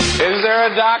Is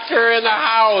there a doctor in the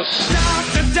house?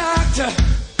 Doctor,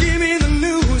 give me the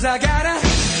news. I got a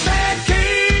bad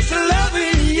case of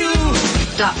loving you.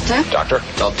 Doctor.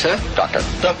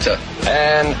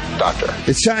 And doctor.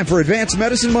 It's time for Advanced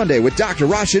Medicine Monday with Dr.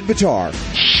 Rashid Buttar.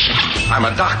 I'm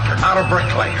a doctor, not a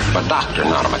bricklayer. I'm a doctor,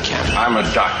 not a mechanic. I'm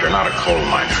a doctor, not a coal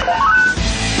miner.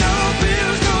 No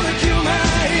pills gonna cure my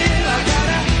head. I got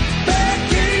a bad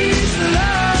case of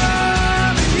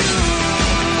loving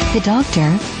you. The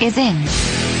doctor is in.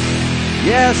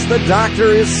 Yes, the doctor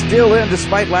is still in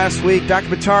despite last week. Dr.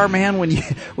 Buttar, man, when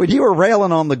you were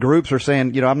railing on the groups or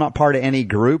saying, I'm not part of any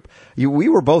group, we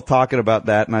were both talking about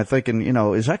that, and I'm thinking,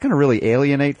 is that going to really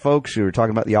alienate folks who are talking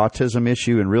about the autism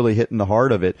issue and really hitting the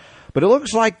heart of it? But it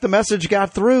looks like the message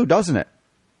got through, doesn't it?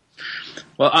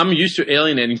 Well, I'm used to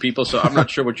alienating people, so I'm not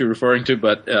sure what you're referring to,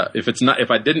 but if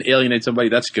I didn't alienate somebody,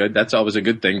 that's good. That's always a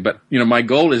good thing. But, my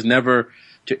goal is never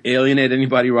to alienate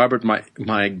anybody, Robert.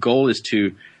 My goal is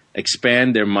to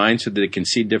expand their mind so that they can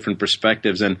see different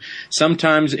perspectives. And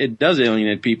sometimes it does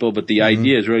alienate people, but the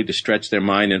idea is really to stretch their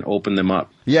mind and open them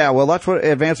up. Yeah, well, that's what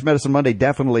Advanced Medicine Monday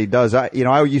definitely does. I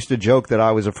used to joke that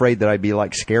I was afraid that I'd be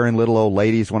like scaring little old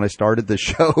ladies when I started the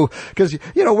show because,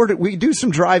 we do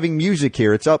some driving music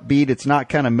here. It's upbeat. It's not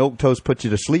kind of milquetoast, put you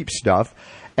to sleep stuff.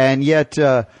 And yet,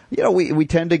 we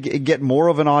tend to get more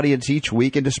of an audience each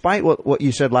week. And despite what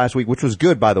you said last week, which was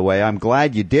good, by the way, I'm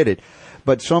glad you did it.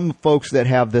 But some folks that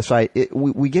have this,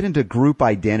 we get into group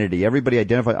identity. Everybody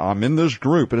identifies, I'm in this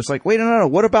group. And it's like, wait, no.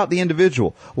 What about the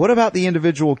individual? What about the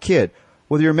individual kid?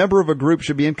 Whether you're a member of a group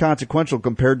should be inconsequential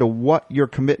compared to what your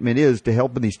commitment is to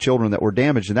helping these children that were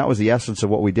damaged. And that was the essence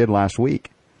of what we did last week.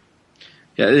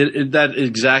 Yeah, that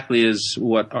exactly is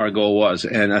what our goal was.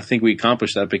 And I think we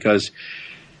accomplished that because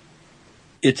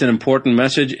it's an important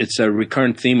message. It's a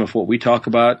recurrent theme of what we talk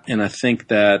about. And I think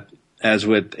that as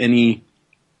with any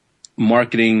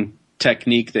marketing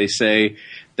technique, they say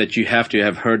that you have to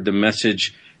have heard the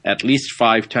message at least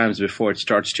 5 times before it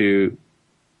starts to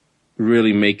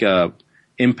really make a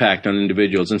impact on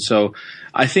individuals. And so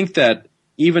I think that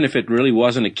even if it really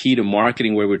wasn't a key to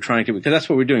marketing where we're trying to, because that's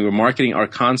what we're doing, we're marketing our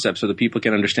concept so that people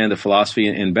can understand the philosophy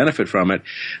and benefit from it.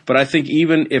 But I think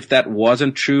even if that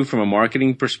wasn't true from a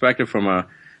marketing perspective, from a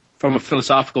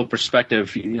philosophical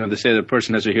perspective, they say the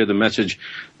person has to hear the message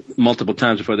multiple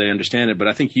times before they understand it. But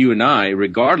I think you and I,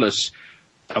 regardless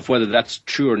of whether that's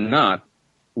true or not,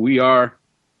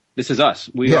 this is us.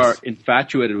 We are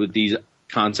infatuated with these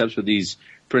concepts, with these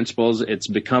principles. It's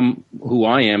become who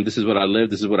I am. This is what I live.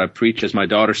 This is what I preach. As my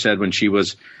daughter said when she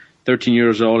was 13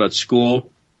 years old at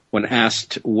school, when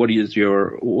asked, what do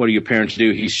your parents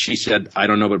do? She said, I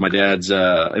don't know, but my dad's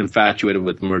infatuated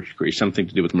with mercury, something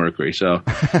to do with mercury. So,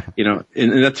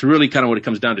 and that's really kind of what it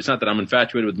comes down to. It's not that I'm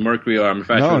infatuated with mercury or I'm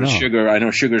infatuated with sugar. I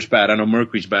know sugar's bad. I know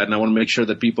mercury's bad. And I want to make sure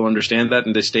that people understand that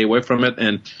and they stay away from it.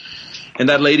 And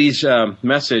that lady's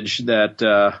message that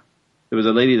there was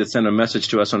a lady that sent a message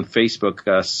to us on Facebook.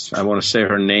 I want to say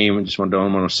her name. I just don't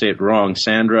want to say it wrong.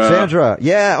 Sandra.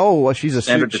 Yeah. Oh, well, she's a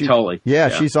Sandra Totoli. Yeah,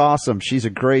 she's awesome. She's a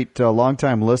great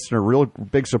longtime listener, real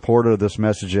big supporter of this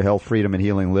message of health, freedom, and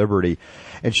healing liberty.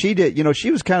 And she did,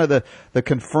 she was kind of the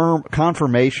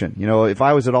confirmation. If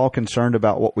I was at all concerned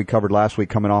about what we covered last week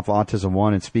coming off Autism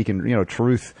One and speaking,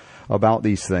 truth about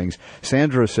these things,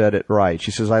 Sandra said it right.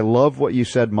 She says, I love what you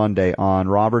said Monday on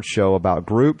Robert's show about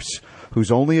groups whose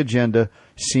only agenda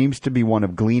seems to be one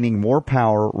of gleaning more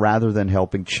power rather than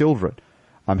helping children.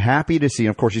 I'm happy to see, and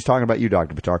of course she's talking about you,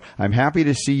 Dr. Buttar, I'm happy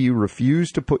to see you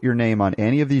refuse to put your name on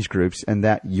any of these groups and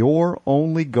that your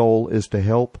only goal is to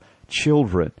help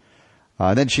children.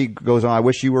 Then she goes on, I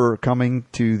wish you were coming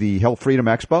to the Health Freedom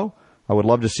Expo. I would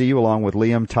love to see you along with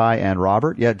Liam, Ty, and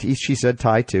Robert. Yeah, she said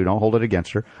Ty, too. Don't hold it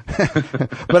against her.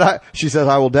 But she says,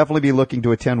 I will definitely be looking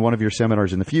to attend one of your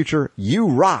seminars in the future. You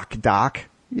rock, Doc.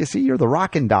 You see, you're the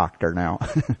rockin' doctor now.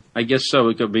 I guess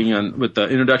so. Being on with the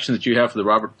introduction that you have for the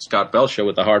Robert Scott Bell Show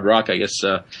with the hard rock, I guess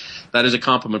that is a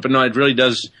compliment. But no, it really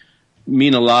does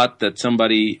mean a lot that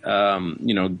somebody,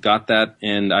 got that.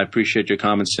 And I appreciate your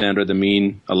comments, Sandra. They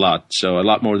mean a lot. So a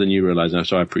lot more than you realize.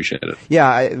 So I appreciate it.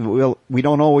 Yeah, we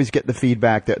don't always get the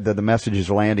feedback that the message is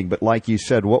landing. But like you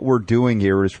said, what we're doing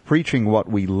here is preaching what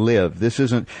we live. This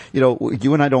isn't,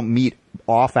 you and I don't meet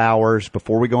off hours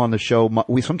before we go on the show.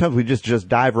 We just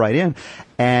dive right in,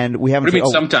 and we haven't. What do you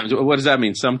mean sometimes? What does that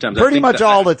mean? Sometimes. Pretty much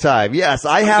all the time. Yes,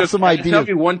 I have some ideas. Tell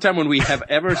me one time when we have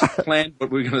ever planned what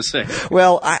we're going to say.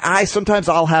 Well, I sometimes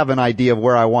I'll have an idea of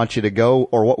where I want you to go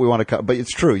or what we want to cover, but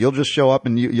it's true. You'll just show up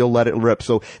and you'll let it rip.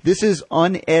 So this is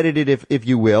unedited, if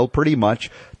you will, pretty much.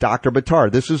 Dr.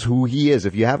 Buttar. This is who he is,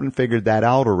 if you haven't figured that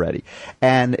out already.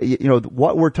 And,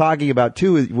 what we're talking about,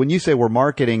 too, is when you say we're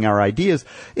marketing our ideas,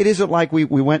 it isn't like we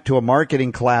went to a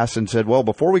marketing class and said, well,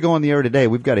 before we go on the air today,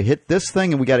 we've got to hit this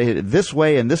thing and we got to hit it this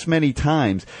way and this many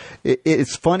times.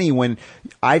 It's funny when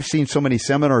I've seen so many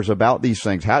seminars about these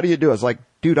things. How do you do it? It's like,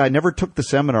 dude, I never took the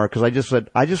seminar because I just said,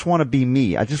 I just want to be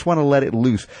me. I just want to let it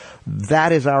loose.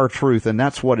 That is our truth. And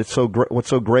that's what's so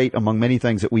great among many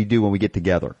things that we do when we get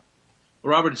together.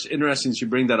 Robert, it's interesting that you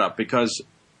bring that up because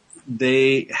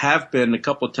they have been a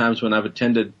couple of times when I've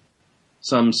attended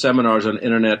some seminars on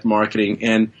internet marketing,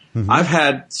 and I've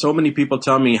had so many people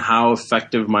tell me how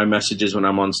effective my message is when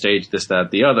I'm on stage, this,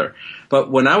 that, the other. But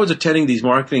when I was attending these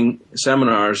marketing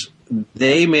seminars,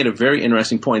 they made a very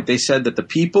interesting point. They said that the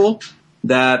people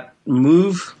that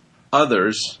move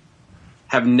others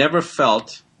have never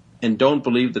felt and don't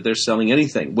believe that they're selling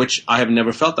anything, which I have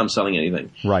never felt I'm selling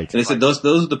anything. Right. And they said those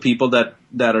are the people that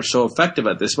are so effective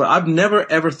at this. But I've never,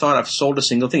 ever thought I've sold a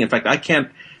single thing. In fact,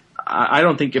 I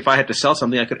don't think if I had to sell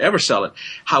something, I could ever sell it.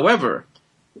 However,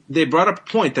 they brought up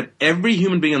a point that every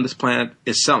human being on this planet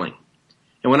is selling.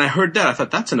 And when I heard that, I thought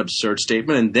that's an absurd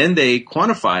statement. And then they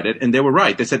quantified it, and they were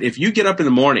right. They said if you get up in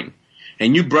the morning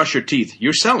and you brush your teeth,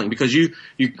 you're selling because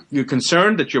you're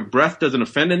concerned that your breath doesn't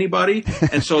offend anybody.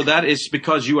 And so that is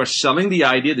because you are selling the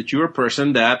idea that you're a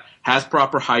person that has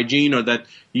proper hygiene or that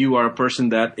you are a person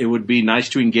that it would be nice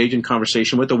to engage in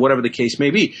conversation with or whatever the case may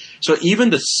be. So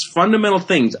even the fundamental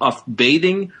things of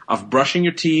bathing, of brushing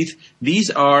your teeth,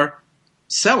 these are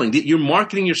selling. You're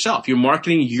marketing yourself. You're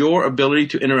marketing your ability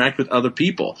to interact with other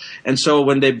people. And so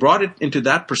when they brought it into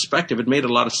that perspective, it made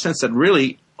a lot of sense that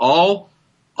really all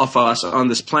of us on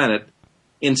this planet,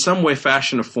 in some way,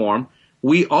 fashion, or form,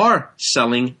 we are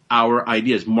selling our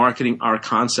ideas, marketing our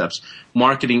concepts,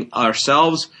 marketing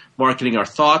ourselves, marketing our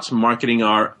thoughts, marketing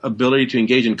our ability to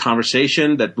engage in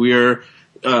conversation, that we're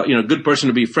a good person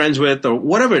to be friends with, or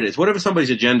whatever it is, whatever somebody's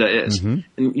agenda is. And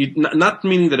not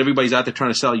meaning that everybody's out there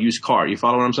trying to sell a used car. You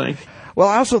follow what I'm saying? Well,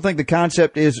 I also think the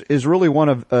concept is really one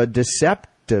of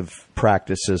deceptive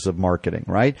practices of marketing,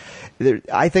 right?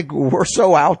 I think we're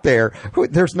so out there.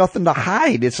 There's nothing to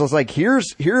hide. It's just like,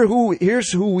 here's who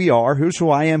we are. Here's who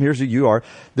I am. Here's who you are.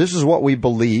 This is what we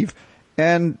believe.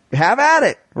 And have at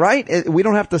it, right? We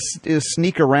don't have to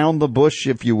sneak around the bush,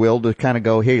 if you will, to kind of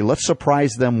go, hey, let's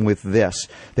surprise them with this.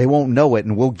 They won't know it,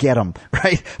 and we'll get them,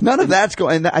 right? None of that's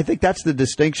going. And I think that's the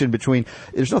distinction between.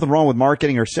 There's nothing wrong with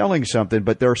marketing or selling something,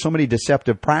 but there are so many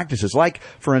deceptive practices, like,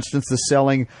 for instance, the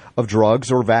selling of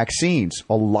drugs or vaccines.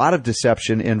 A lot of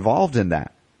deception involved in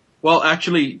that. Well,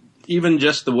 actually, even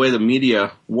just the way the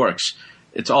media works,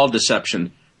 it's all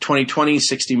deception. 2020,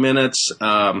 60 Minutes,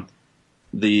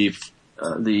 the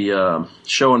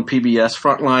show on PBS,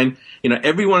 Frontline,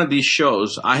 every one of these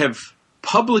shows, I have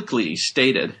publicly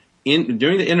stated during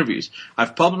the interviews,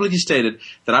 I've publicly stated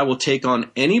that I will take on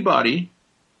anybody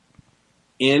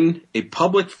in a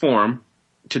public forum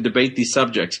to debate these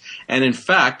subjects. And in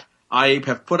fact, I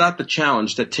have put out the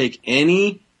challenge that take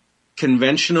any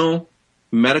conventional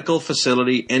medical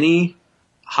facility, any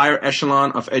higher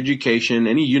echelon of education,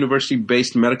 any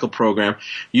university-based medical program,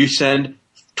 you send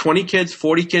 20 kids,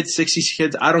 40 kids, 60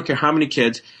 kids, I don't care how many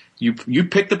kids, you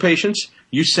pick the patients,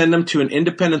 you send them to an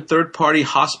independent third-party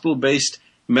hospital-based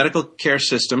medical care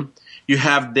system. You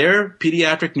have their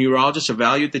pediatric neurologists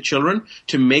evaluate the children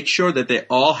to make sure that they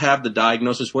all have the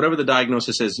diagnosis, whatever the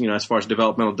diagnosis is, as far as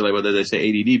developmental delay, whether they say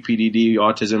ADD, PDD,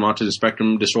 autism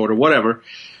spectrum disorder, whatever.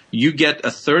 You get a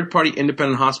third-party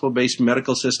independent hospital-based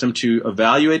medical system to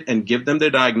evaluate and give them their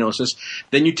diagnosis.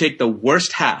 Then you take the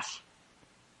worst half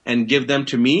and give them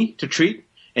to me to treat,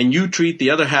 and you treat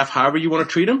the other half however you want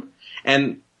to treat them.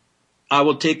 And I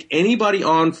will take anybody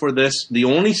on for this. The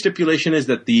only stipulation is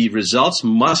that the results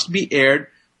must be aired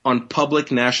on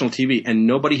public national TV. And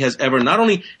nobody has ever, not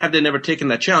only have they never taken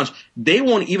that challenge, they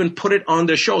won't even put it on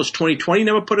their shows. 2020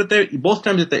 never put it there. Both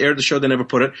times that they aired the show, they never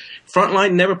put it.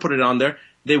 Frontline never put it on there.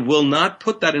 They will not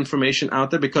put that information out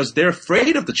there because they're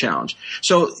afraid of the challenge.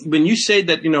 So when you say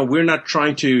that, we're not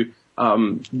trying to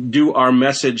do our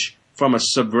message from a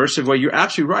subversive way, you're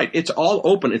absolutely right. It's all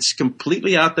open. It's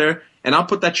completely out there. And I'll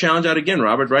put that challenge out again,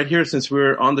 Robert, right here, since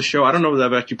we're on the show. I don't know whether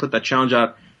I've actually put that challenge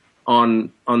out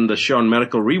on the show on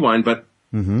Medical Rewind, but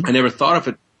I never thought of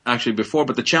it actually before.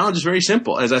 But the challenge is very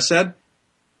simple. As I said,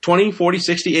 20, 40,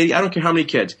 60, 80, I don't care how many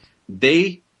kids.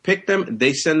 They pick them,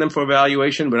 they send them for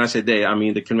evaluation. When I say they, I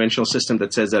mean the conventional system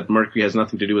that says that mercury has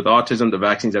nothing to do with autism, the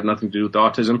vaccines have nothing to do with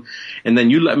autism. And then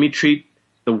you let me treat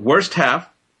the worst half,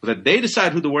 that they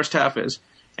decide who the worst half is,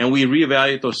 and we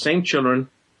reevaluate those same children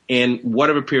in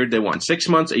whatever period they want. 6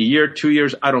 months, a year, 2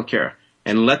 years, I don't care.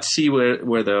 And let's see where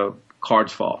the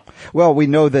cards fall. Well, we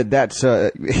know that's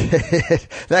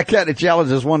that kind of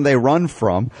challenge is one they run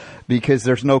from because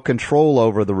there's no control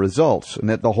over the results, and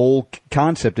that the whole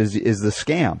concept is the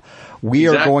scam. We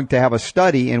are going to have a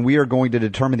study, and we are going to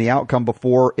determine the outcome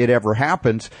before it ever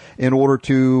happens in order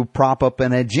to prop up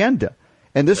an agenda.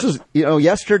 And this is,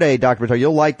 yesterday, Dr. Buttar,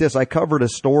 you'll like this. I covered a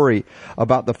story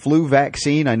about the flu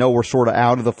vaccine. I know we're sort of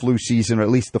out of the flu season, or at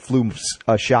least the flu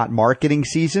shot marketing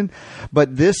season.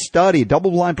 But this study,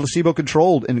 double-blind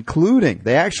placebo-controlled, including,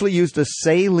 they actually used a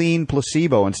saline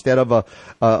placebo instead of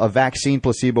a vaccine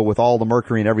placebo with all the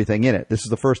mercury and everything in it. This is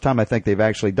the first time I think they've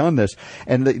actually done this.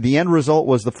 And the end result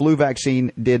was the flu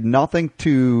vaccine did nothing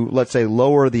to, let's say,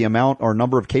 lower the amount or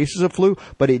number of cases of flu,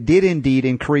 but it did indeed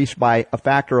increase by a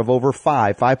factor of over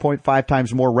 5.5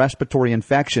 times more respiratory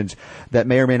infections that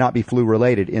may or may not be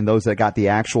flu-related in those that got the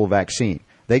actual vaccine.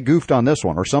 They goofed on this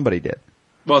one, or somebody did.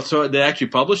 Well, so they actually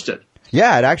published it.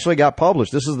 Yeah, it actually got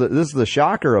published. This is the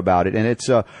shocker about it, and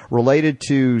it's related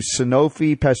to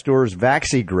Sanofi Pasteur's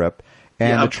Vaxigrip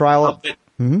and the trial.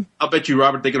 I'll bet you,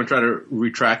 Robert, they're going to try to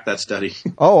retract that study.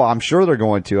 Oh, I'm sure they're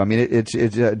going to. I mean, it's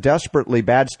a desperately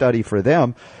bad study for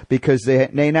them because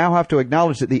they now have to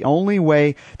acknowledge that the only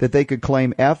way that they could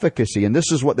claim efficacy, and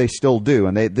this is what they still do,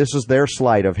 and this is their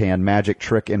sleight of hand magic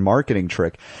trick and marketing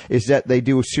trick, is that they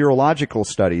do serological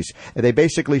studies. And they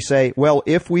basically say, well,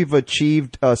 if we've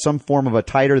achieved some form of a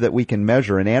titer that we can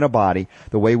measure, an antibody,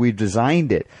 the way we've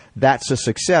designed it, that's a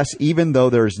success, even though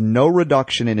there's no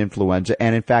reduction in influenza,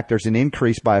 and in fact there's an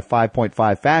increase by a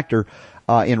 5.5 factor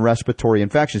in respiratory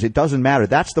infections. It doesn't matter.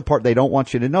 That's the part they don't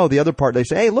want you to know. The other part, they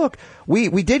say, hey, look, we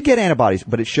did get antibodies,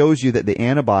 but it shows you that the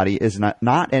antibody is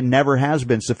not and never has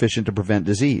been sufficient to prevent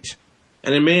disease.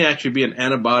 And it may actually be an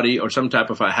antibody or some type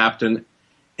of a hapten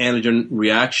antigen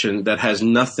reaction that has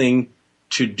nothing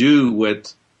to do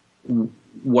with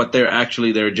what their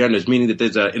agenda is, meaning that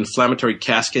there's an inflammatory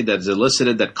cascade that's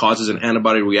elicited that causes an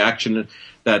antibody reaction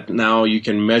that now you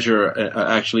can measure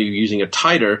actually using a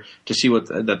titer to see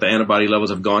that the antibody levels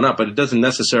have gone up. But it doesn't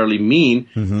necessarily mean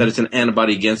that it's an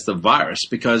antibody against the virus,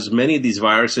 because many of these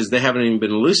viruses, they haven't even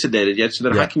been elucidated yet. So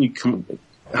then how can you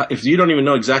if you don't even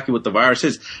know exactly what the virus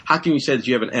is, how can you say that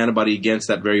you have an antibody against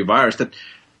that very virus that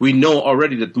we know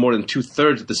already that more than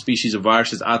 2/3 of the species of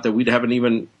viruses out there we haven't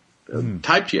even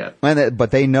typed yet?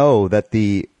 But they know that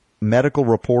the medical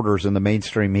reporters in the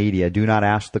mainstream media do not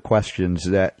ask the questions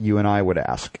that you and I would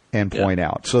ask and point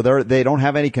out. So they don't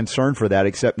have any concern for that,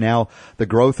 except now the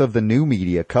growth of the new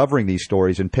media covering these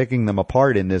stories and picking them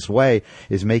apart in this way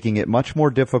is making it much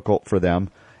more difficult for them,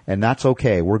 and that's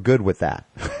okay. We're good with that.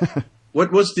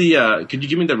 What was could you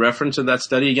give me the reference of that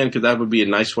study again? Because that would be a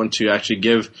nice one to actually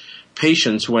give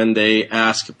patients when they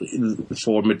ask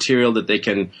for material that they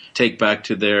can take back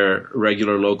to their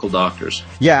regular local doctors.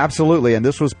 Yeah, absolutely. And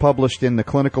this was published in the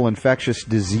Clinical Infectious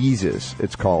Diseases,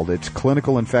 it's called. It's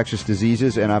Clinical Infectious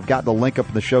Diseases, and I've got the link up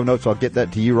in the show notes. I'll get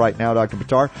that to you right now, Dr.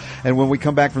 Buttar. And when we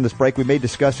come back from this break, we may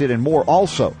discuss it and more.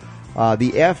 Also,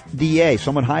 the FDA,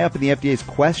 someone high up in the FDA is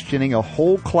questioning a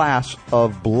whole class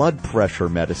of blood pressure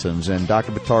medicines, and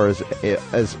Dr. Buttar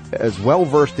is as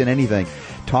well-versed in anything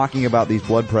talking about these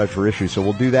blood pressure issues. So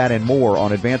we'll do that and more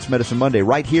on Advanced Medicine Monday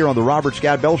right here on the Robert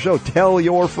Scott Bell Show. Tell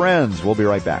your friends. We'll be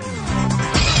right back.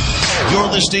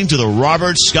 You're listening to the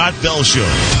Robert Scott Bell Show.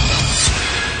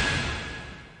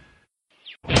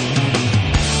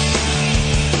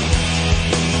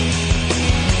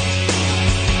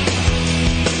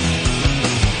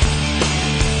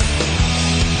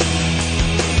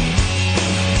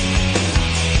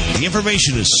 The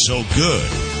information is so good,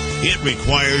 it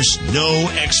requires no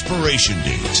expiration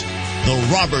date. The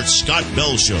Robert Scott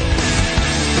Bell Show.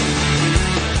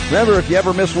 Remember, if you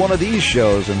ever miss one of these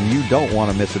shows and you don't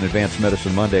want to miss an Advanced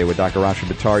Medicine Monday with Dr. Rashid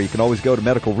Buttar, you can always go to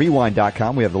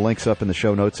medicalrewind.com. We have the links up in the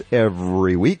show notes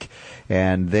every week,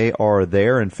 and they are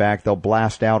there. In fact, they'll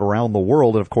blast out around the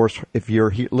world. And, of course, if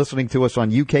you're listening to us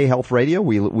on UK Health Radio,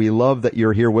 we love that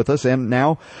you're here with us, and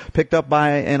now picked up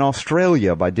in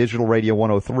Australia by Digital Radio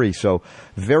 103. So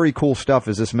very cool stuff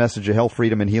as this message of health,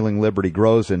 freedom, and healing liberty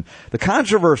grows. And the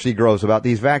controversy grows about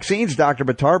these vaccines, Dr.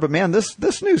 Buttar. But, man,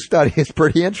 this new study is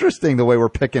pretty interesting, the way we're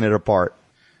picking it apart.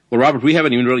 Well, Robert, we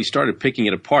haven't even really started picking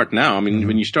it apart now. I mean,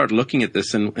 when you start looking at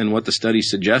this and what the study's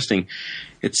suggesting,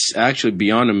 it's actually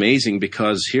beyond amazing,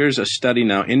 because here's a study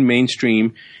now in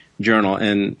mainstream journal,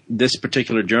 and this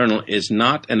particular journal is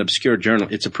not an obscure journal.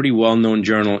 It's a pretty well-known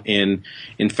journal in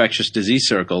infectious disease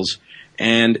circles,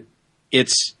 and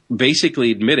it's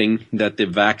basically admitting that the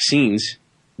vaccines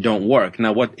don't work.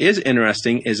 Now, what is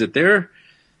interesting is that they're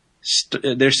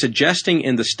suggesting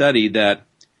in the study that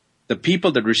the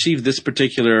people that receive this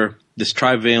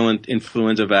trivalent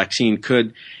influenza vaccine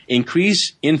could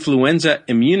increase influenza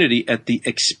immunity at the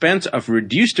expense of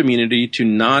reduced immunity to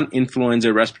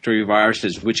non-influenza respiratory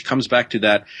viruses, which comes back to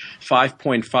that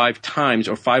 5.5 times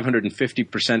or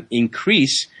 550%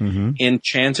 increase in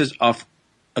chances of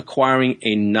acquiring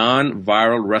a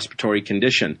non-viral respiratory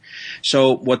condition.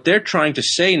 So what they're trying to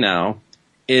say now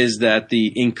is that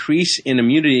the increase in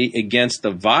immunity against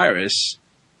the virus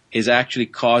is actually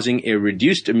causing a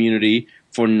reduced immunity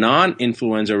for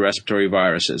non-influenza respiratory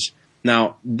viruses.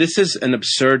 Now, this is an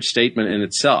absurd statement in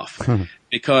itself,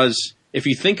 because if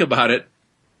you think about it,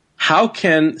 how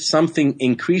can something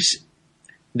increase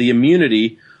the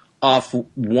immunity of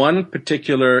one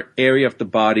particular area of the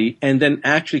body and then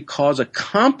actually cause a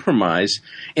compromise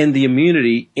in the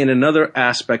immunity in another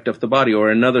aspect of the body or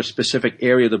another specific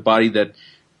area of the body that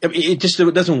it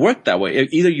doesn't work that way.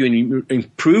 Either you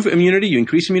improve immunity, you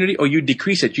increase immunity, or you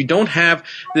decrease it. You don't have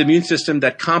the immune system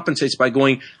that compensates by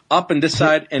going up on this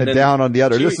side and then down on the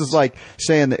other. This is like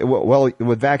saying that, well,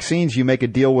 with vaccines, you make a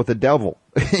deal with the devil.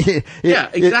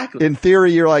 Yeah, exactly. In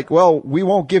theory, you're like, well, we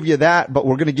won't give you that, but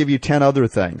we're going to give you 10 other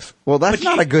things. Well, that's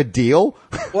not a good deal.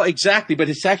 Well, exactly. But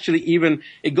it's actually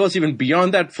it goes even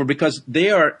beyond that because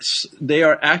they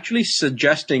are actually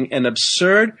suggesting an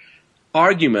absurd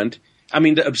argument. I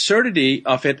mean, the absurdity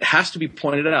of it has to be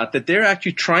pointed out, that they're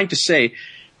actually trying to say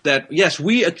that, yes,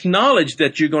 we acknowledge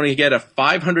that you're going to get a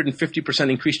 550%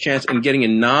 increased chance in getting a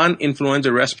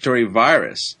non-influenza respiratory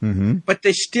virus. But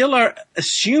they still are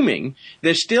assuming,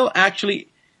 they still actually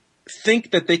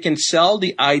think that they can sell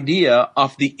the idea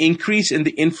of the increase in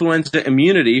the influenza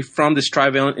immunity from this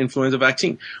trivalent influenza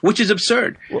vaccine, which is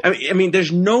absurd. I mean,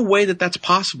 there's no way that that's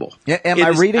possible. Am I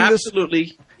reading this?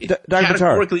 Absolutely. Dr.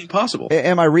 Categorically impossible.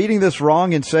 Am I reading this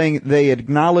wrong in saying they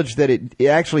acknowledge that it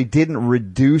actually didn't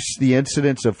reduce the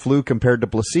incidence of flu compared to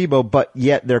placebo, but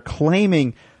yet they're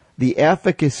claiming the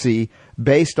efficacy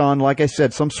based on, like I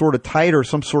said, some sort of titer,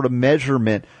 some sort of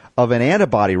measurement of an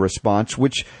antibody response,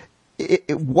 which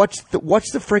what's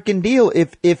the freaking deal?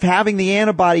 If having the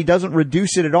antibody doesn't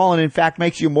reduce it at all and in fact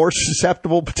makes you more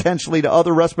susceptible potentially to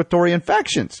other respiratory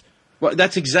infections? Well,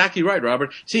 that's exactly right,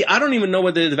 Robert. See, I don't even know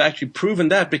whether they've actually proven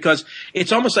that, because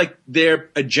it's almost like their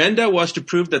agenda was to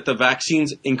prove that the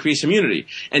vaccines increase immunity.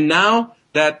 And now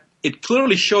that it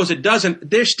clearly shows it doesn't,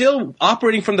 they're still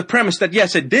operating from the premise that,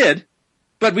 yes, it did,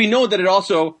 but we know that it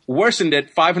also worsened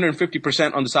it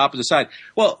 550% on this opposite side.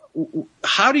 Well,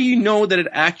 how do you know that it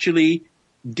actually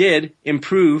did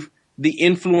improve the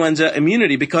influenza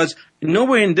immunity? Because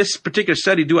nowhere in this particular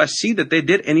study do I see that they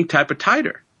did any type of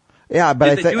titer. Yeah,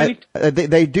 but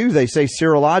they do. They say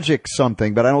serologic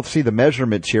something, but I don't see the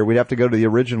measurements here. We'd have to go to the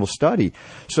original study.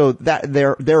 So that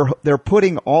they're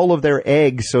putting all of their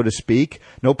eggs, so to speak,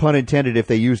 no pun intended, if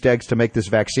they used eggs to make this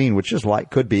vaccine, which is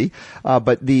could be.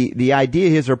 But the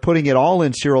idea is they're putting it all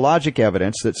in serologic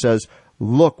evidence that says,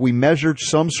 look, we measured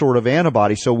some sort of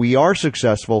antibody, so we are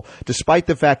successful, despite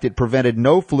the fact it prevented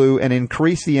no flu and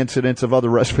increased the incidence of other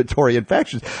respiratory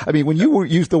infections. I mean, when you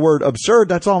use the word absurd,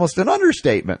 that's almost an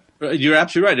understatement. You're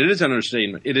absolutely right. It is an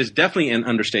understatement. It is definitely an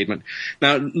understatement.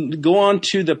 Now, go on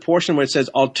to the portion where it says,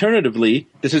 alternatively,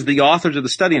 this is the authors of the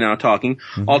study now talking,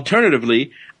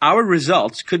 alternatively, our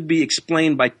results could be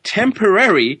explained by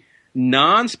temporary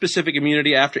non-specific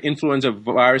immunity after influenza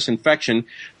virus infection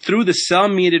through the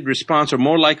cell-mediated response, or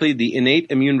more likely the innate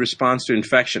immune response to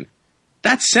infection.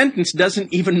 That sentence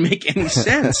doesn't even make any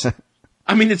sense.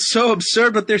 I mean, it's so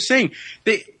absurd what they're saying.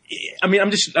 I'm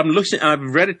looking,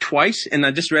 I've read it twice and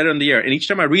I just read it on the air, and each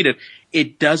time I read it,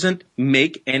 it doesn't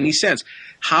make any sense.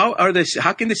 How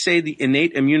can they say the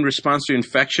innate immune response to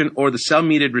infection or the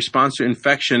cell-mediated response to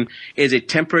infection is a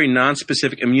temporary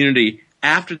non-specific immunity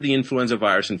after the influenza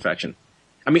virus infection?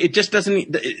 I mean, it just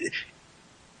doesn't.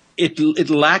 It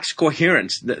lacks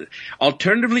coherence.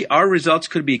 Alternatively, our results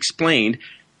could be explained.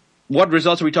 What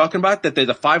results are we talking about? That there's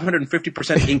a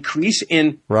 550% increase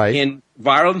in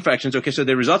viral infections. Okay, so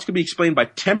the results could be explained by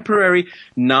temporary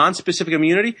non-specific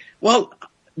immunity. Well,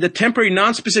 the temporary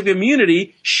non-specific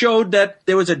immunity showed that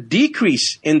there was a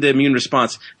decrease in the immune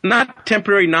response, not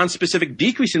temporary non-specific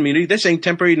decrease in immunity. They're saying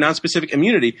temporary non-specific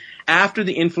immunity after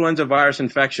the influenza virus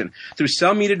infection. Through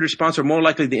cell-mediated response, or more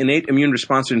likely the innate immune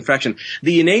response to infection.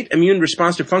 The innate immune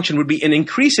response to function would be an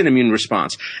increase in immune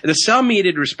response. The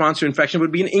cell-mediated response to infection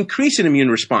would be an increase in immune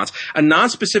response. A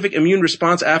non-specific immune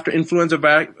response after influenza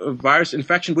virus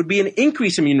infection would be an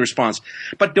increase in immune response.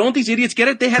 But don't these idiots get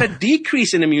it? They had a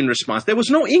decrease in immune response. There was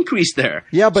no increase there.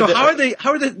 Yeah, but so how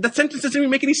are that sentence doesn't even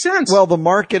make any sense. Well, the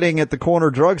marketing at the corner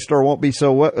drugstore won't be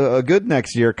so good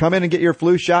next year. Come in and get your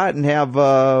flu shot and have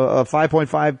a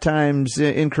 5.5 times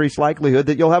increased likelihood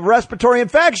that you'll have respiratory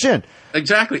infection.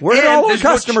 Exactly. Where did all our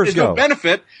customers there's go? No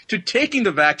benefit to taking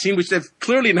the vaccine, which they've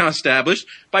clearly now established,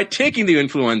 by taking the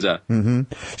influenza. Mm-hmm.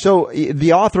 So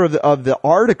the author of the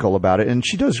article about it, and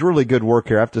she does really good work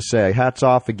here, I have to say. Hats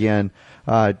off again.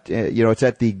 It's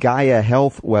at the Gaia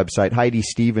Health website. Heidi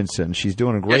Stevenson. She's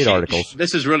doing great articles.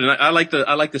 This is really nice. I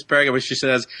like this paragraph where she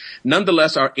says,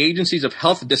 nonetheless, our agencies of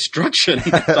health destruction,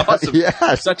 that's awesome,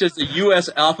 yes. Such as the U.S.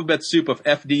 alphabet soup of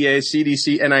FDA,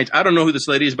 CDC, NIH. I don't know who this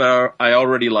lady is, but I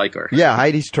already like her. Yeah,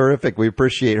 Heidi's terrific. We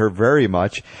appreciate her very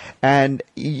much. And,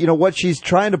 what she's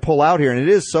trying to pull out here, and it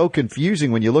is so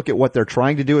confusing when you look at what they're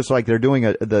trying to do. It's like they're doing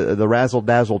the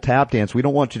razzle-dazzle tap dance. We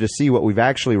don't want you to see what we've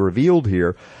actually revealed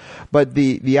here. But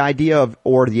the idea of,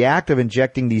 or the act of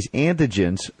injecting these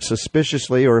antigens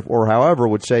suspiciously or however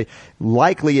would say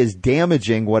likely is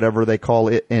damaging whatever they call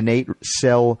it innate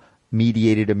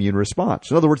cell-mediated immune response.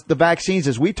 In other words, the vaccines,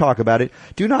 as we talk about it,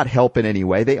 do not help in any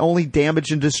way. They only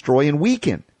damage and destroy and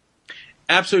weaken.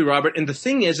 Absolutely, Robert. And the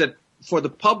thing is that for the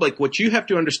public, what you have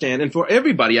to understand, and for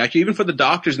everybody, actually, even for the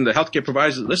doctors and the healthcare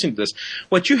providers that are listening to this,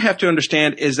 what you have to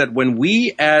understand is that when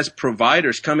we as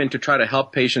providers come in to try to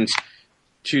help patients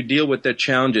to deal with their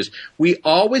challenges, we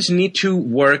always need to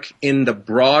work in the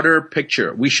broader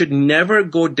picture. We should never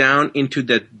go down into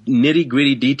the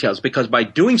nitty-gritty details, because by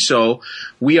doing so,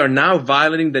 we are now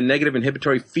violating the negative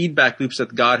inhibitory feedback loops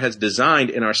that God has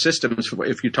designed in our systems.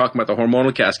 If you're talking about the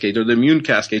hormonal cascades or the immune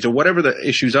cascades or whatever the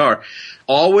issues are,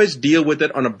 always deal with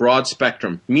it on a broad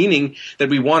spectrum, meaning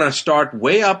that we want to start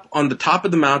way up on the top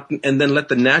of the mountain and then let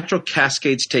the natural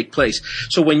cascades take place.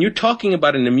 So when you're talking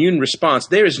about an immune response,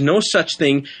 there is no such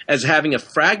thing as having a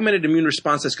fragmented immune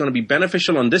response that's going to be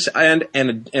beneficial on this end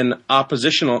and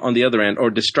oppositional on the other end, or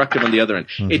destructive on the other end.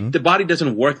 The body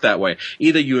doesn't work that way.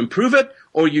 Either you improve it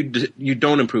or you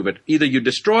don't improve it. Either you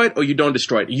destroy it or you don't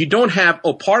destroy it. You don't have,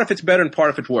 part of it's better and part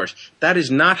of it's worse. That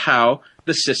is not how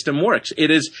the system works.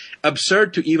 It is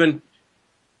absurd to even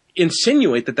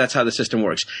insinuate that that's how the system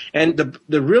works. And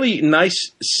the really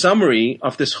nice summary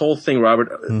of this whole thing, Robert,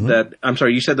 that, I'm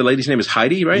sorry, you said the lady's name is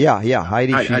Heidi, right? Yeah,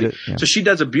 Heidi. Heidi. Yeah. So she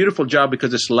does a beautiful job,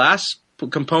 because this last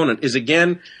component is,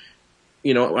 again,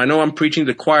 I know I'm preaching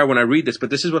to the choir when I read this, but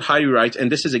this is what Heidi writes,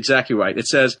 and this is exactly right. It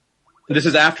says, this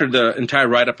is after the entire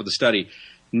write-up of the study.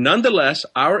 Nonetheless,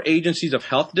 our agencies of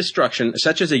health destruction,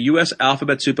 such as the U.S.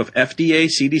 alphabet soup of FDA,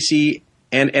 CDC,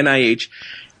 and NIH,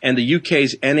 and the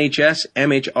UK's NHS,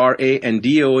 MHRA, and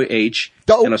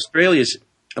DOH, and Australia's...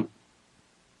 I'm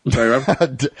sorry,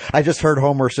 Robert? I just heard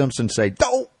Homer Simpson say,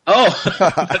 "Don't." Oh,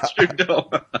 that's true. No.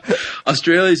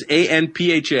 Australia's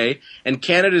ANPHA and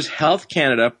Canada's Health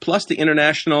Canada, plus the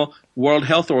International World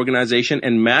Health Organization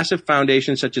and massive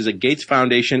foundations such as the Gates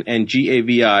Foundation and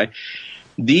GAVI.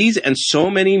 These and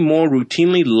so many more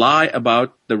routinely lie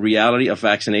about the reality of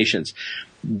vaccinations.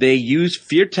 They use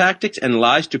fear tactics and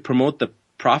lies to promote the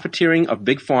profiteering of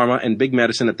big pharma and big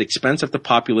medicine at the expense of the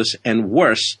populace, and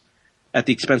worse, at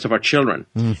the expense of our children.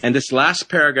 And this last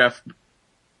paragraph,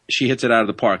 she hits it out of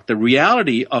the park. The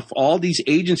reality of all these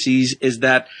agencies is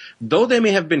that though they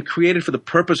may have been created for the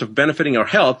purpose of benefiting our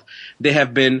health, they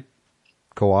have been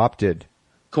co-opted.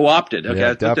 Okay,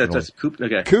 Yeah, that's cooped.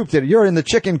 Okay, cooped it. You're in the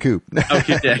chicken coop.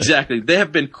 Okay, yeah, exactly. They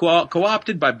have been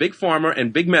co-opted by big pharma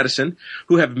and big medicine,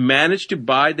 who have managed to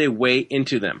buy their way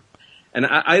into them. And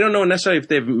I don't know necessarily if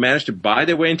they've managed to buy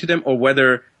their way into them or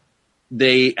whether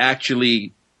they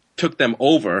actually took them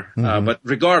over. But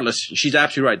regardless, she's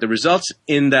absolutely right. The results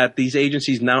in that these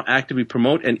agencies now actively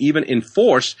promote and even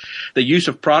enforce the use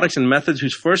of products and methods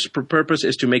whose first purpose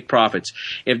is to make profits.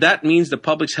 If that means the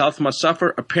public's health must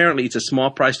suffer, apparently it's a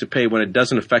small price to pay when it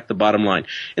doesn't affect the bottom line.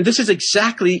 And this is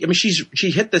exactly,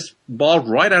 she hit this ball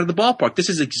right out of the ballpark. This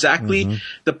is exactly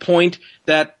the point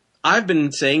that I've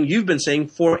been saying, you've been saying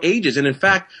for ages. And in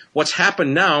fact, what's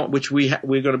happened now, which we're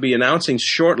going to be announcing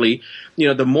shortly,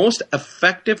 the most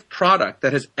effective product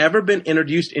that has ever been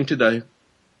introduced into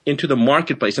the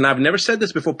marketplace. And I've never said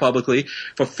this before publicly.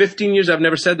 For 15 years, I've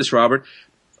never said this, Robert.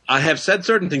 I have said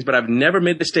certain things, but I've never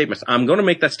made the statements. I'm going to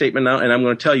make that statement now, and I'm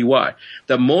going to tell you why.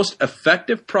 The most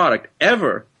effective product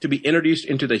ever to be introduced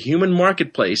into the human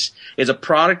marketplace is a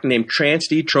product named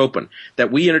Trans-D-Tropin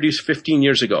that we introduced 15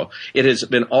 years ago. It has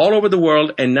been all over the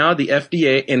world, and now the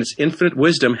FDA, in its infinite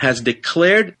wisdom, has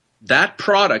declared that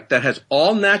product that has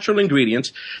all natural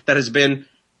ingredients, that has been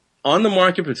on the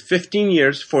market for 15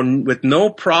 years with no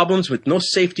problems, with no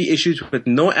safety issues, with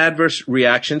no adverse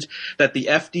reactions, that the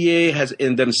FDA has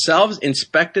in themselves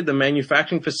inspected the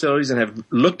manufacturing facilities and have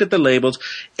looked at the labels.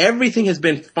 Everything has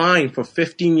been fine for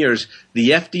 15 years. The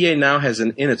FDA now has,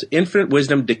 in its infinite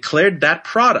wisdom, declared that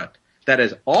product that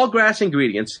has all grass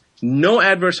ingredients, no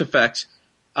adverse effects,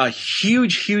 a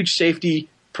huge, huge safety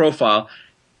profile,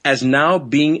 as now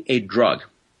being a drug.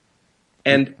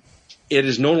 And it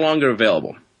is no longer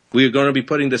available. We are going to be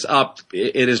putting this up.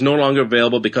 It is no longer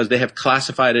available because they have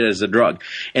classified it as a drug.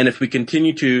 And if we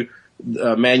continue to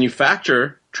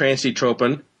manufacture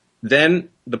Trans-D-Tropin, then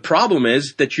the problem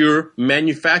is that you're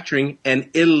manufacturing an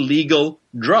illegal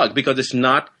drug because it's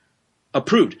not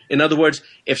approved. In other words,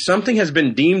 if something has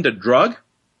been deemed a drug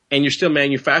and you're still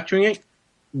manufacturing it,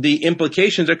 the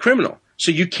implications are criminal.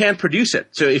 So you can't produce it.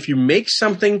 So if you make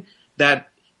something that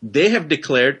they have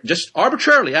declared just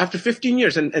arbitrarily after 15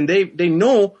 years, and they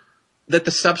know that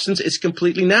the substance is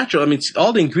completely natural. I mean,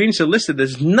 all the ingredients are listed.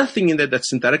 There's nothing in there that's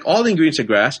synthetic. All the ingredients are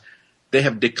grass. They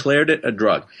have declared it a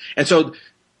drug. And so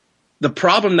the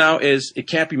problem now is it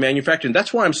can't be manufactured. And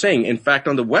that's why I'm saying, in fact,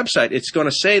 on the website, it's going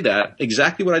to say that,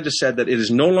 exactly what I just said, that it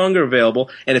is no longer available.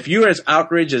 And if you're as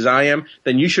outraged as I am,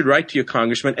 then you should write to your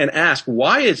congressman and ask,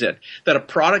 why is it that a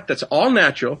product that's all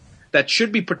natural, that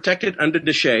should be protected under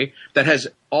DSHEA, that has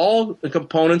all the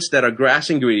components that are grass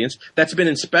ingredients, that's been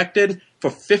inspected for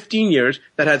 15 years,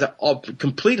 that has a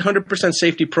complete 100%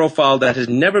 safety profile that has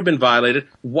never been violated,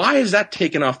 why is that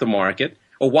taken off the market?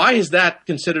 Or why is that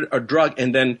considered a drug?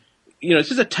 And then,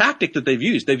 this is a tactic that they've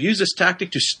used. They've used this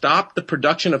tactic to stop the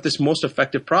production of this most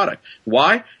effective product.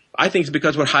 Why? I think it's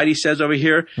because what Heidi says over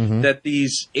here, that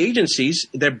these agencies,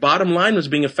 their bottom line was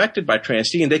being affected by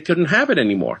Trans-D, and they couldn't have it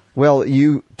anymore. Well,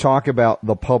 you talk about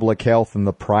the public health and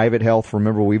the private health.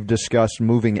 Remember, we've discussed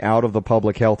moving out of the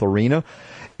public health arena.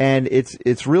 And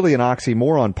it's really an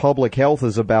oxymoron. Public health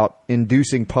is about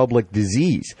inducing public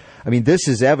disease. I mean, this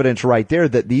is evidence right there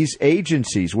that these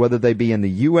agencies, whether they be in the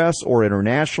U.S. or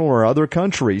international or other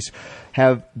countries,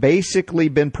 have basically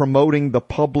been promoting the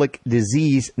public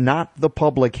disease, not the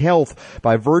public health,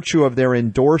 by virtue of their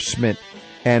endorsement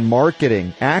and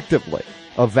marketing actively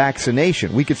of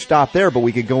vaccination. We could stop there, but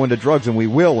we could go into drugs, and we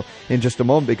will in just a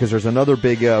moment, because there's another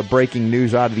big breaking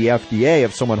news out of the FDA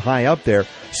of someone high up there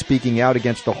speaking out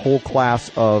against a whole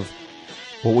class of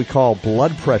what we call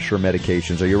blood pressure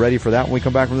medications. Are you ready for that when we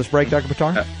come back from this break, Dr.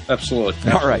 Buttar?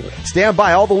 Absolutely. All right. Stand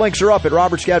by. All the links are up at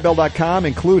robertscottbell.com,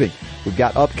 including we've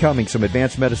got upcoming some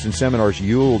advanced medicine seminars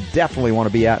you'll definitely want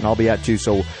to be at, and I'll be at too.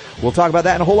 So we'll talk about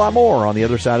that and a whole lot more on the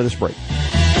other side of this break.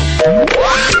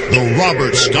 The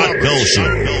Robert Scott Bell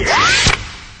Show.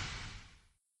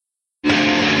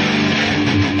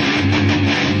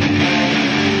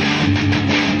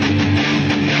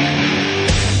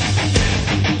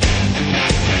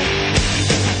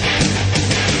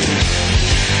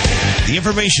 The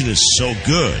information is so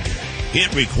good,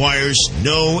 it requires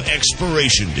no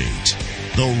expiration date.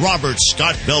 The Robert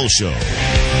Scott Bell Show.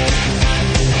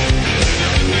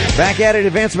 Back at it,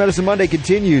 Advanced Medicine Monday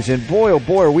continues, and boy, oh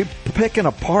boy, are we picking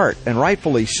apart, and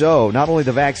rightfully so, not only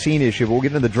the vaccine issue, but we'll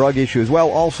get into the drug issue as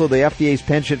well. Also, the FDA's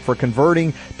penchant for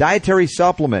converting dietary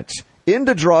supplements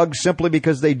into drugs simply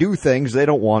because they do things they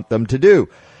don't want them to do.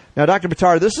 Now, Dr.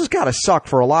 Buttar, this has got to suck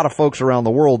for a lot of folks around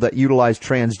the world that utilize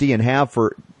Trans-D and have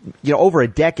for over a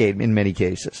decade in many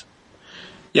cases.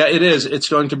 Yeah, it is. It's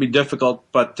going to be difficult,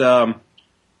 but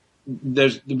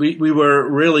we were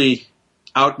really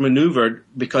outmaneuvered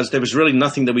because there was really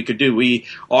nothing that we could do. We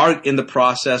are in the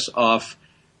process of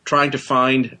trying to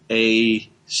find a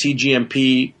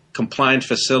CGMP compliant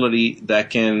facility that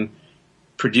can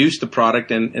produce the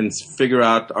product and figure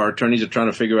out, our attorneys are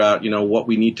trying to figure out, what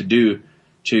we need to do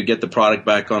to get the product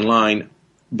back online.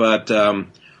 But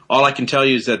all I can tell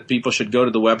you is that people should go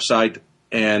to the website,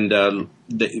 and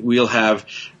we'll have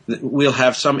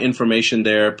some information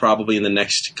there probably in the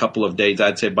next couple of days.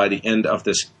 I'd say by the end of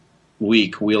this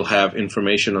week, we'll have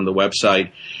information on the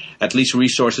website, at least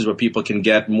resources where people can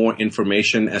get more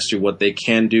information as to what they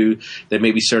can do. There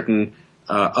may be certain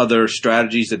other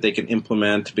strategies that they can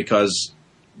implement, because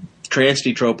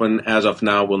Trans-D-Tropin, as of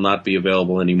now, will not be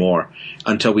available anymore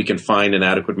until we can find an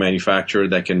adequate manufacturer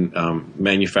that can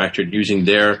manufacture it using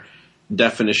their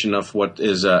definition of what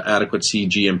is an adequate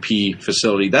CGMP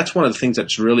facility. That's one of the things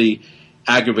that's really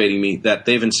aggravating me that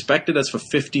they've inspected us for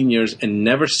 15 years and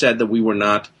never said that we were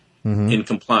not in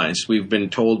compliance. We've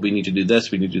been told we need to do this,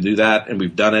 we need to do that, and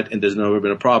we've done it, and there's never been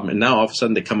a problem. And now all of a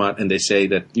sudden they come out and they say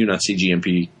that you're not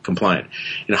CGMP compliant.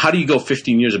 How do you go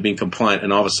 15 years of being compliant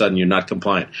and all of a sudden you're not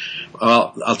compliant?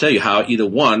 Well, I'll tell you how. Either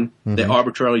one, they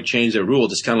arbitrarily change their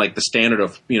rules. It's kind of like the standard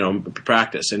of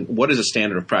practice. And what is a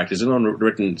standard of practice? There's no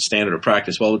written standard of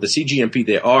practice. Well, with the CGMP,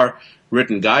 there are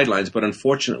written guidelines, but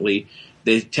unfortunately,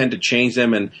 they tend to change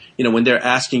them. And when they're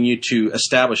asking you to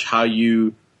establish how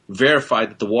you verify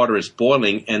that the water is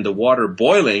boiling and the water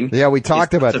boiling. Yeah, we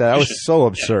talked about that. That was so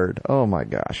absurd. Yeah. Oh my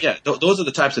gosh. Yeah, those are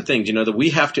the types of things, that we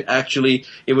have to actually,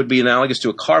 it would be analogous to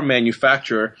a car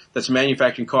manufacturer that's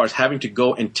manufacturing cars having to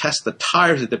go and test the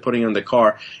tires that they're putting on the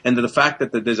car. And the fact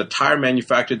that there's a tire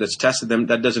manufacturer that's tested them,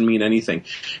 that doesn't mean anything.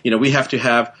 We have to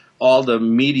have all the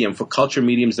medium for culture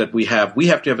mediums that we have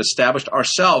to have established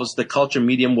ourselves the culture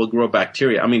medium will grow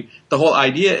bacteria. I mean, the whole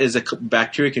idea is that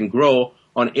bacteria can grow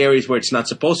on areas where it's not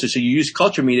supposed to. So you use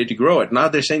culture media to grow it. Now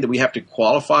they're saying that we have to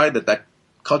qualify that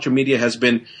culture media has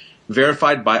been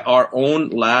verified by our own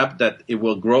lab that it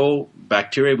will grow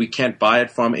bacteria. We can't buy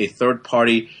it from a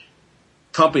third-party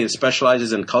company that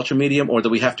specializes in culture medium, or that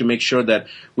we have to make sure that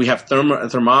we have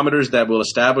thermometers that will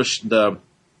establish the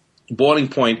boiling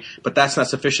point, but that's not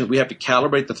sufficient. We have to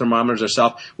calibrate the thermometers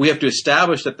ourselves. We have to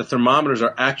establish that the thermometers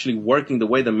are actually working the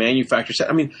way the manufacturer said.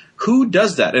 I mean, who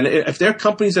does that? And if there are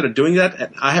companies that are doing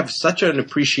that, I have such an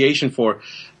appreciation for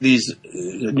these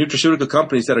nutraceutical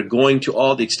companies that are going to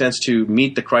all the extents to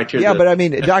meet the criteria. Yeah, but I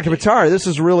mean, Dr. Buttar, this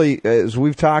is really, as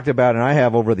we've talked about, and I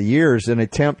have over the years, an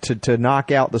attempt to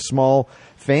knock out the small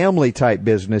family-type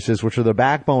businesses, which are the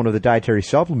backbone of the dietary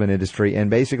supplement industry, and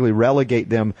basically relegate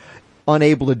them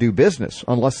unable to do business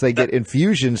unless they get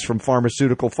infusions from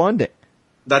pharmaceutical funding.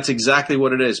 That's exactly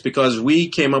what it is, because we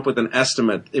came up with an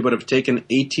estimate. It would have taken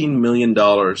 $18 million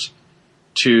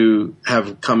to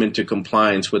have come into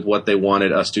compliance with what they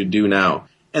wanted us to do now.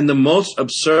 And the most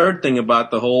absurd thing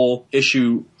about the whole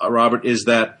issue, Robert, is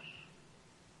that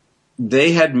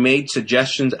they had made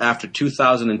suggestions after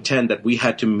 2010 that we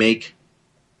had to make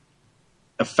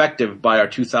effective by our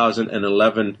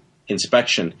 2011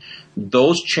 inspection.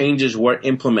 Those changes were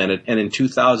implemented, and in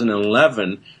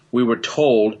 2011, we were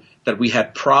told that we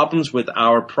had problems with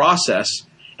our process,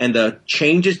 and the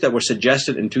changes that were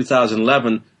suggested in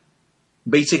 2011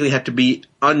 basically had to be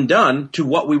undone to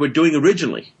what we were doing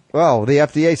originally. Well, the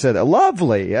FDA said,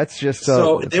 lovely. That's just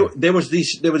so. There were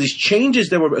these changes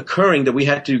that were occurring that we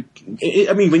had to.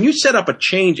 I mean, when you set up a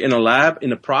change in a lab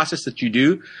in a process that you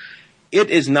do, it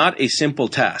is not a simple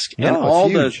task, and all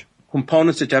the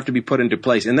components that have to be put into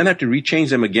place, and then have to rechange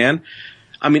them again.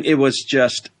 I mean, it was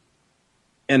just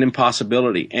an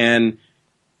impossibility. And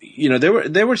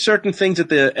there were certain things that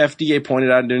the FDA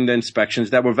pointed out during the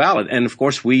inspections that were valid, and of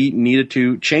course we needed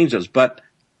to change those. But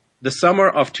the summer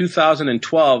of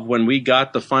 2012, when we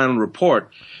got the final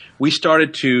report, we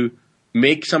started to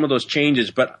make some of those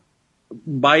changes. But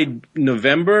by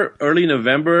November, early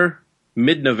November,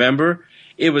 mid-November,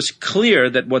 it was clear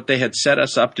that what they had set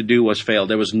us up to do was failed.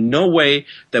 There was no way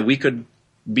that we could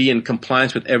be in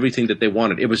compliance with everything that they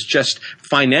wanted. It was just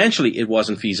financially, it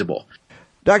wasn't feasible.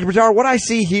 Dr. Buttar, what I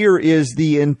see here is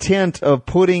the intent of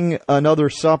putting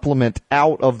another supplement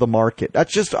out of the market.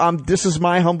 That's just, this is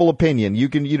my humble opinion. You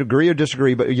can agree or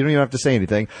disagree, but you don't even have to say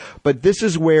anything. But this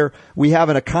is where we have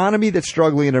an economy that's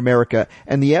struggling in America,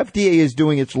 and the FDA is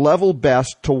doing its level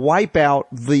best to wipe out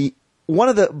one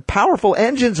of the powerful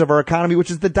engines of our economy,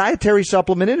 which is the dietary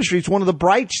supplement industry. It's one of the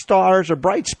bright stars or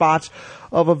bright spots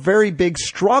of a very big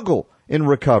struggle in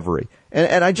recovery.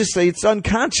 And I just say it's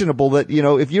unconscionable that,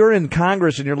 if you're in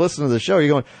Congress and you're listening to the show, you're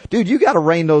going, dude, you got to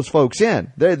rein those folks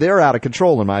in. They're out of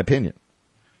control, in my opinion.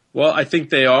 Well, I think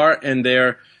they are, and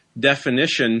their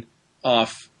definition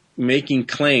of making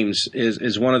claims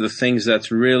is one of the things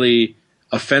that's really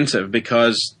offensive,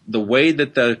 because the way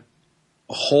that the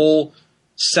whole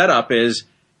setup is,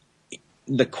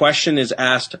 the question is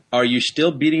asked, are you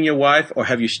still beating your wife, or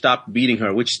have you stopped beating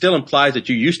her? Which still implies that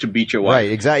you used to beat your wife.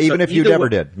 Right, exactly. Even if you never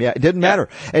did. Yeah, it didn't matter.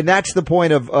 And that's the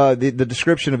point of the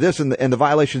description of this and the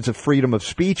violations of freedom of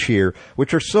speech here,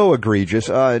 which are so egregious.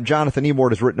 Jonathan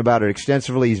Emord has written about it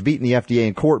extensively. He's beaten the FDA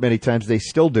in court many times. They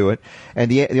still do it. And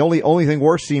the only thing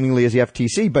worse, seemingly, is the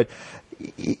FTC. But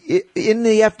in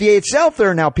the FDA itself, there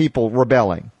are now people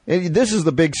rebelling. And this is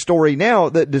the big story now,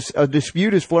 that a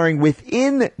dispute is flaring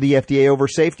within the FDA over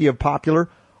safety of popular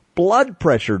blood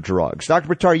pressure drugs. Dr.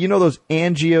 Buttar, you know those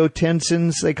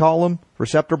angiotensins, they call them,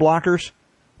 receptor blockers?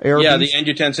 ARBs? Yeah, the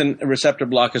angiotensin receptor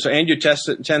blockers. So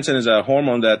angiotensin is a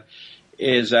hormone that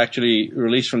is actually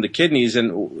released from the kidneys.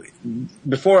 And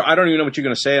before, I don't even know what you're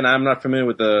going to say, and I'm not familiar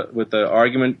with the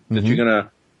argument that you're going to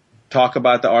talk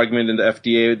about, the argument in the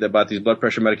FDA about these blood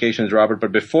pressure medications, Robert.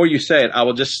 But before you say it, I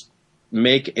will just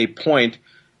make a point,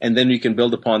 and then we can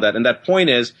build upon that. And that point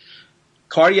is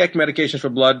cardiac medications for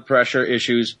blood pressure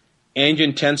issues,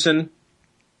 angiotensin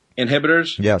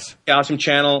inhibitors, Yes. calcium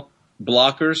channel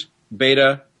blockers,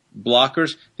 beta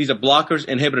blockers. These are blockers,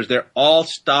 inhibitors. They're all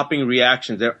stopping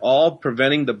reactions. They're all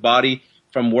preventing the body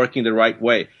from working the right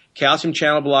way. Calcium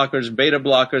channel blockers, beta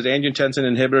blockers, angiotensin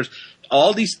inhibitors,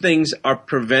 all these things are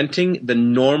preventing the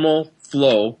normal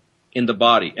flow in the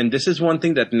body. And this is one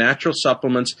thing that natural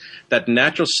supplements, that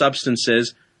natural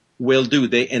substances will do.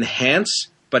 They enhance,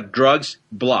 but drugs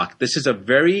block. This is a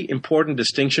very important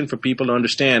distinction for people to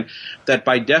understand, that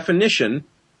by definition,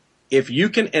 if you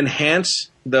can enhance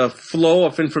the flow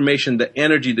of information, the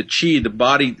energy, the chi, the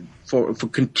body for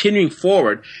continuing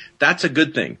forward, that's a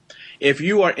good thing. If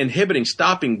you are inhibiting,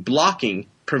 stopping, blocking,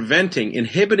 preventing,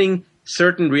 inhibiting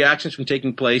certain reactions from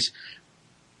taking place,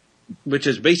 which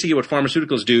is basically what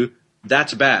pharmaceuticals do,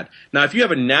 that's bad. Now, if you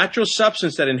have a natural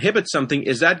substance that inhibits something,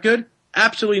 is that good?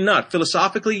 Absolutely not.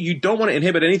 Philosophically, you don't want to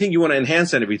inhibit anything. You want to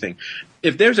enhance everything.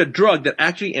 If there's a drug that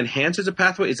actually enhances a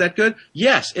pathway, is that good?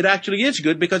 Yes, it actually is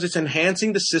good, because it's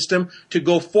enhancing the system to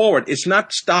go forward. It's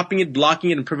not stopping it, blocking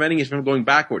it, and preventing it from going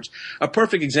backwards. A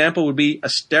perfect example would be a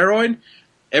steroid.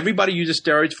 Everybody uses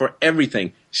steroids for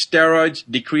everything. Steroids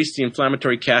decrease the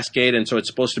inflammatory cascade, and so it's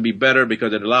supposed to be better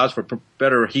because it allows for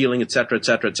better healing, et cetera, et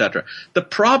cetera, et cetera. The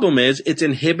problem is it's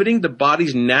inhibiting the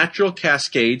body's natural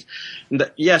cascades.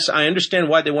 Yes, I understand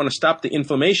why they want to stop the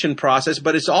inflammation process,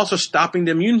 but it's also stopping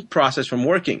the immune process from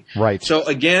working. Right. So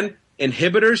again,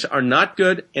 inhibitors are not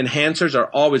good. Enhancers are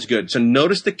always good. So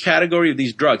notice the category of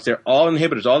these drugs. They're all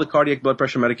inhibitors. All the cardiac blood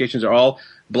pressure medications are all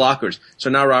blockers. So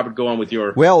now, Robert, go on with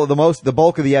your... Well, the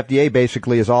bulk of the FDA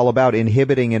basically is all about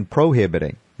inhibiting and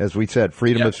prohibiting, as we said,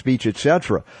 freedom of speech,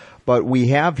 etc. But we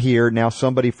have here now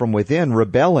somebody from within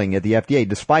rebelling at the FDA,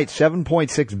 despite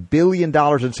 $7.6 billion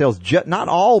in sales, not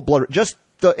all blood, just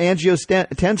the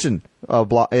angiotensin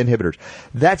inhibitors.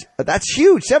 That's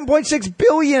huge, $7.6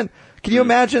 billion. Can you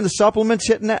imagine the supplements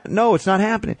hitting that? No, it's not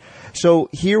happening. So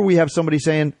here we have somebody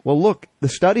saying, well, look, the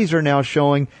studies are now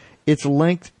showing it's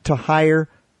linked to higher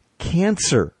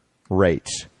cancer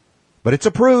rates. But it's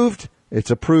approved.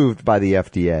 It's approved by the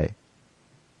FDA.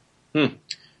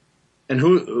 And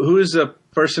who is the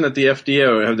person at the FDA?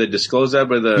 Or have they disclosed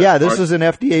that? This is an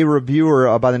FDA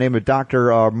reviewer by the name of Dr.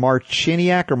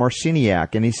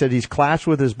 Marciniak, and he said he's clashed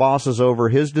with his bosses over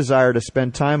his desire to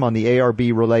spend time on the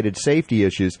ARB-related safety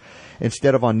issues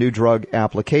instead of on new drug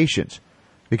applications.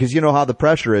 Because you know how the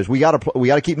pressure is. We got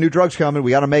to keep new drugs coming. We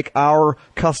got to make our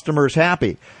customers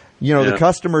happy. You know, the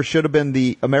customers should have been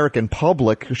the American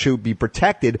public, who should be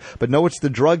protected, but no, it's the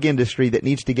drug industry that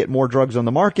needs to get more drugs on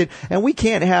the market. And we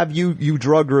can't have you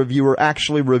drug reviewer,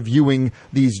 actually reviewing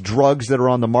these drugs that are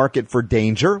on the market for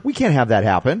danger. We can't have that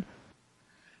happen.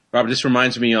 Robert, this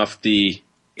reminds me of the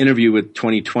interview with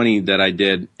 2020 that I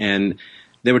did, and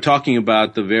they were talking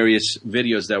about the various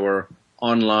videos that were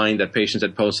online that patients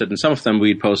had posted, and some of them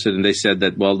we'd posted, and they said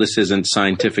that, well, this isn't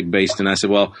scientific based. And I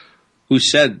said, well, who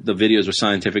said the videos were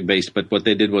scientific based? But what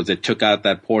they did was they took out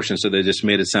that portion, so they just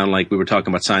made it sound like we were talking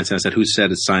about science. And I said, who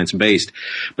said it's science based?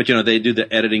 But you know, they do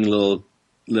the editing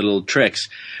little tricks.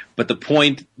 But the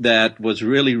point that was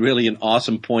really, really an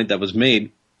awesome point that was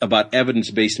made about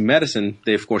evidence based medicine,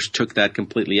 they of course took that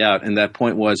completely out. And that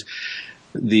point was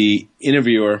the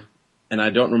interviewer, and I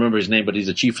don't remember his name, but he's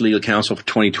the chief legal counsel for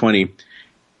 2020,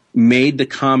 made the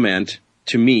comment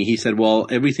to me. He said, well,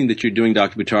 everything that you're doing,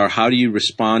 Dr. Buttar, how do you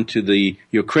respond to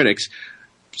your critics,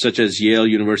 such as Yale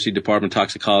University Department of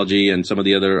Toxicology and some of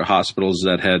the other hospitals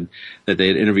that they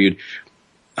had interviewed?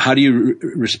 How do you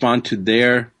respond to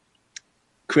their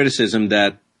criticism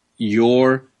that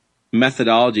your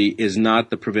methodology is not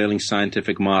the prevailing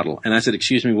scientific model? And I said,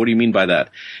 excuse me, what do you mean by that?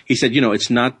 He said, it's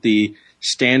not the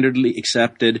standardly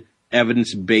accepted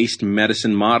evidence-based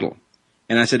medicine model.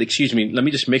 And I said, excuse me, let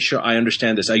me just make sure I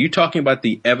understand this. Are you talking about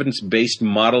the evidence-based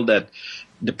model that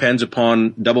depends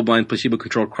upon double-blind,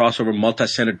 placebo-controlled, crossover,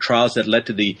 multi-centered trials that led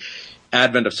to the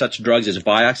advent of such drugs as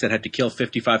Vioxx that had to kill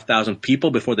 55,000 people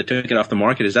before they took it off the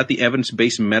market? Is that the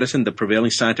evidence-based medicine, the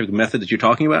prevailing scientific method that you're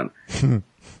talking about? And,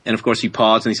 of course, he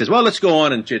paused and he says, well, let's go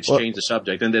on and change the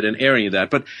subject. And they didn't air any of that.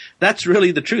 But that's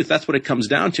really the truth. That's what it comes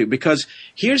down to. Because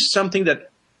here's something that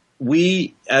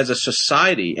we as a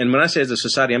society, and when I say as a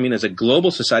society, I mean as a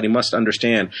global society, must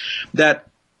understand that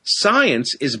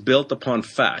science is built upon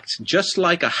facts, just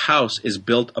like a house is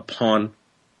built upon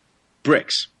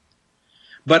bricks.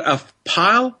 But a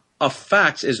pile of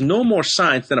facts is no more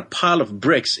science than a pile of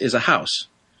bricks is a house.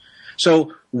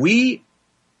 So we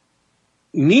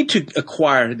need to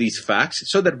acquire these facts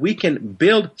so that we can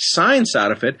build science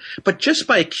out of it, but just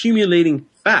by accumulating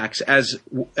facts as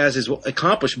is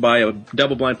accomplished by a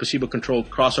double-blind placebo-controlled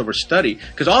crossover study,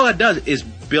 because all that does is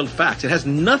build facts. It has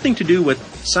nothing to do with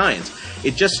science.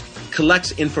 It just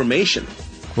collects information.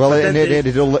 Well, and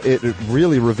it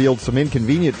really revealed some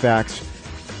inconvenient facts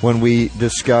when we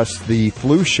discussed the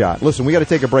flu shot. Listen, we got to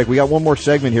take a break. We got one more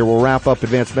segment here. We'll wrap up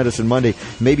Advanced Medicine Monday,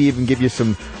 maybe even give you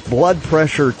some blood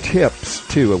pressure tips,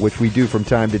 too, which we do from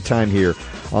time to time here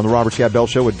on the Robert Scott Bell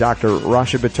Show with Dr.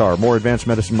 Rashid Buttar. More Advanced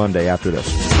Medicine Monday after this.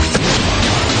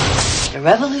 The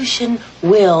revolution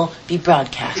will be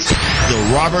broadcast.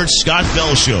 The Robert Scott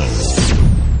Bell Show.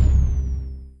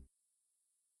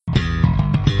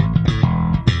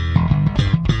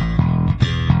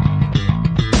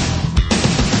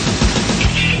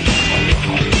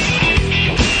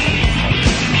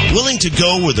 Willing to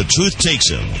go where the truth takes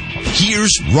him.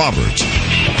 Here's Robert.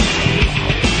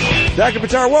 Dr.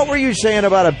 Buttar, what were you saying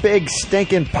about a big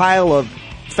stinking pile of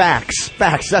facts?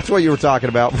 Facts. That's what you were talking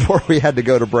about before we had to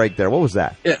go to break there. What was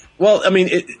that? Yeah. Well, I mean,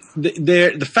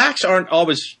 the facts aren't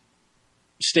always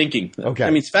stinking. Okay. I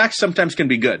mean, facts sometimes can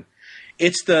be good.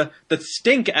 It's the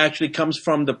stink actually comes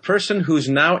from the person who's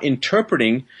now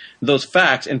interpreting those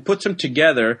facts and puts them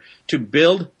together to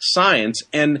build science.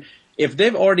 And if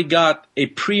they've already got a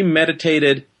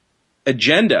premeditated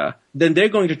agenda, then they're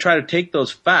going to try to take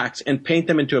those facts and paint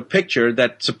them into a picture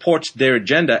that supports their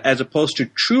agenda, as opposed to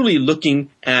truly looking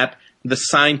at the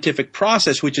scientific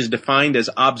process, which is defined as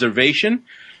observation.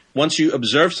 Once you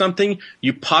observe something,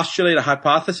 you postulate a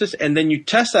hypothesis, and then you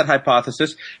test that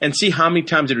hypothesis and see how many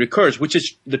times it recurs, which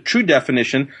is the true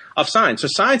definition of science. So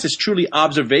science is truly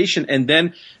observation, and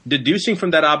then deducing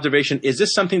from that observation, is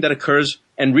this something that occurs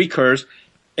and recurs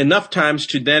enough times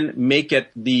to then make it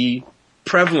the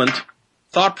prevalent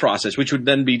thought process, which would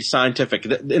then be scientific.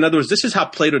 In other words, this is how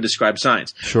Plato described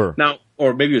science. Sure. Now,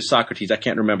 or maybe it was Socrates, I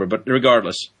can't remember, but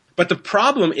regardless. But the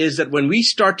problem is that when we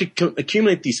start to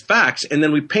accumulate these facts and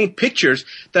then we paint pictures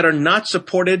that are not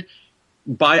supported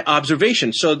by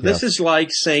observation. So this is like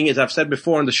saying, as I've said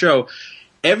before on the show,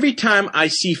 every time I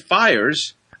see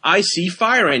fires, I see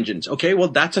fire engines. Okay, well,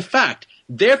 that's a fact.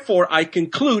 Therefore, I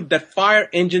conclude that fire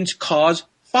engines cause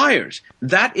fires.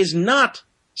 That is not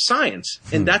science,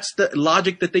 and that's the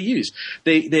logic that they use.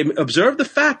 They observe the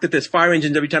fact that there's fire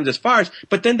engines every time there's fires,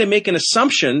 but then they make an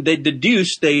assumption, they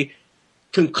deduce, they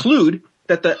conclude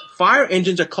that the fire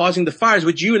engines are causing the fires,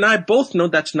 which you and I both know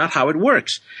that's not how it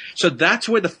works. So that's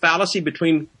where the fallacy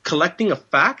between collecting of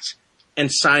facts and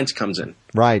science comes in.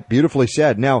 Right. Beautifully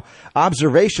said. Now,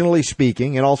 observationally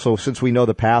speaking, and also since we know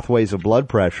the pathways of blood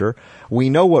pressure, we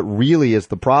know what really is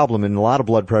the problem in a lot of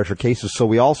blood pressure cases, so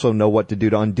we also know what to do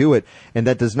to undo it, and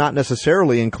that does not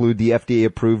necessarily include the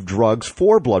FDA-approved drugs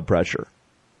for blood pressure.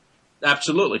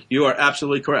 Absolutely. You are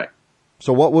absolutely correct.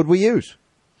 So what would we use?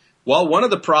 Well, one of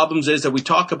the problems is that we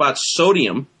talk about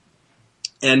sodium,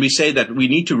 and we say that we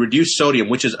need to reduce sodium,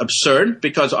 which is absurd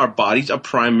because our bodies are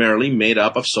primarily made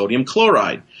up of sodium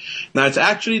chloride. Now, it's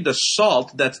actually the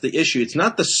salt that's the issue. It's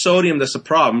not the sodium that's the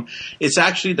problem. It's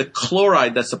actually the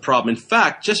chloride that's the problem. In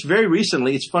fact, just very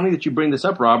recently, it's funny that you bring this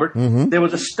up, Robert, there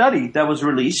was a study that was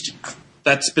released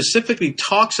that specifically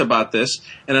talks about this,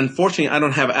 and unfortunately, I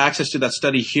don't have access to that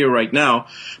study here right now.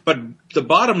 But the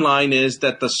bottom line is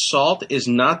that the salt is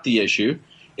not the issue.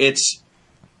 It's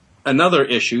another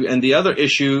issue, and the other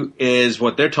issue is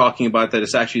what they're talking about, that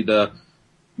it's actually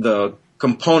the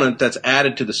component that's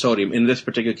added to the sodium, in this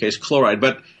particular case, chloride.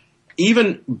 But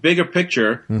even bigger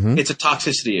picture, it's a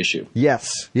toxicity issue.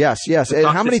 Yes. And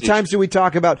how many times do we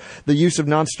talk about the use of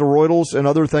nonsteroidals and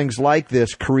other things like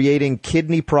this creating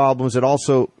kidney problems that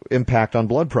also impact on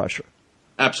blood pressure?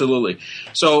 Absolutely.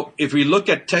 So if we look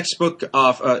at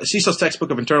Cecil's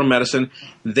textbook of internal medicine,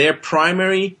 their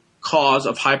primary cause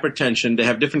of hypertension, they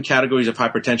have different categories of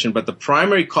hypertension, but the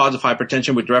primary cause of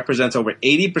hypertension, which represents over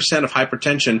 80% of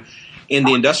hypertension in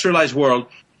the industrialized world,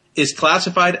 is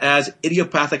classified as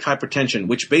idiopathic hypertension,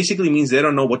 which basically means they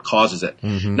don't know what causes it.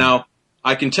 Now,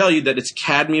 I can tell you that it's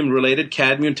cadmium related.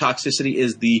 Cadmium toxicity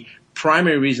is the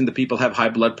primary reason that people have high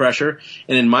blood pressure.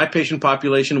 And in my patient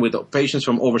population, with patients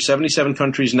from over 77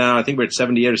 countries now, I think we're at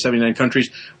 78 or 79 countries,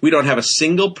 we don't have a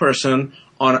single person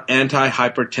on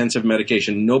antihypertensive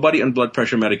medication, nobody on blood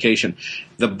pressure medication.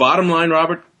 The bottom line,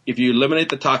 Robert, if you eliminate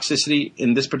the toxicity,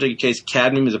 in this particular case,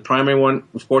 cadmium is a primary one.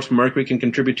 Of course, mercury can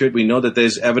contribute to it. We know that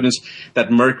there's evidence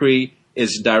that mercury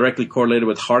is directly correlated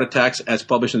with heart attacks, as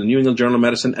published in the New England Journal of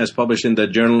Medicine, as published in the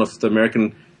Journal of the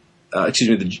American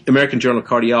the American Journal of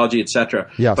Cardiology,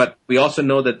 etc. Yes. But we also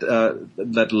know that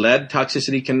that lead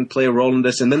toxicity can play a role in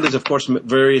this. And then there's, of course,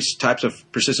 various types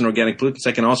of persistent organic pollutants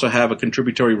that can also have a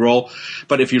contributory role.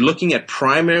 But if you're looking at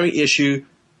primary issue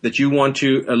that you want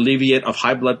to alleviate of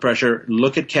high blood pressure,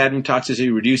 look at cadmium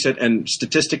toxicity, reduce it, and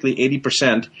statistically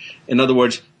 80%. In other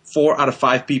words, 4 out of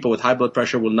 5 people with high blood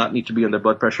pressure will not need to be on their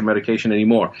blood pressure medication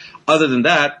anymore. Other than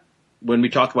that, when we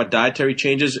talk about dietary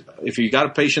changes, if you got a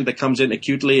patient that comes in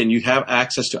acutely and you have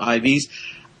access to IVs,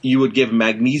 you would give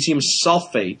magnesium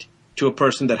sulfate to a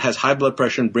person that has high blood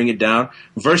pressure and bring it down,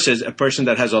 versus a person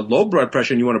that has a low blood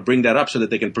pressure and you want to bring that up so that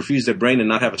they can perfuse their brain and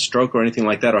not have a stroke or anything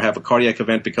like that, or have a cardiac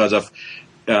event because of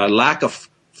lack of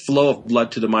flow of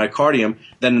blood to the myocardium.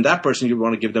 Then in that person, you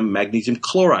want to give them magnesium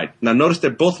chloride. Now notice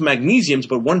they're both magnesiums,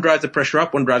 but one drives the pressure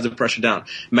up, one drives the pressure down.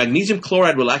 Magnesium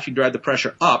chloride will actually drive the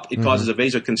pressure up. It causes a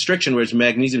vasoconstriction, whereas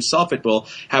magnesium sulfate will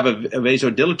have a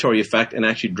vasodilatory effect and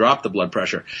actually drop the blood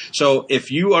pressure. So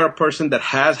if you are a person that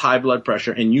has high blood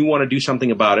pressure and you want to do something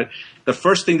about it, the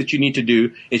first thing that you need to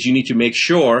do is you need to make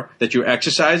sure that you're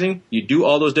exercising, you do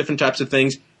all those different types of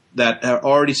things that are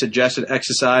already suggested,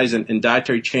 exercise and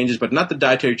dietary changes, but not the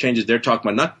dietary changes they're talking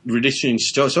about, not reducing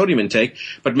sodium intake,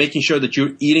 but making sure that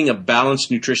you're eating a balanced,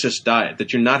 nutritious diet,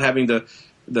 that you're not having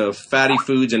the fatty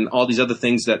foods and all these other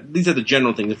things. These are the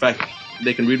general things. In fact,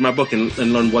 they can read my book and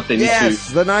learn what they need to.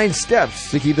 Yes, the 9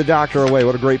 steps to keep the doctor away.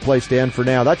 What a great place to end for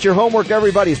now. That's your homework,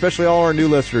 everybody, especially all our new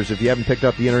listeners. If you haven't picked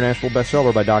up the international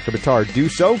bestseller by Dr. Buttar, do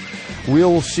so.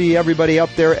 We'll see everybody up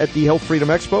there at the Health Freedom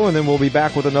Expo, and then we'll be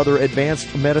back with another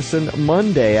Advanced Medicine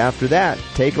Monday after that.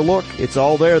 Take a look. It's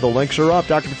all there. The links are up.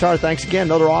 Dr. Buttar, thanks again.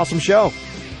 Another awesome show.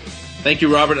 Thank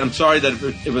you, Robert. I'm sorry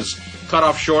that it was cut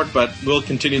off short, but we'll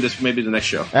continue this maybe the next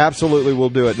show. Absolutely,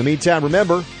 we'll do it. In the meantime,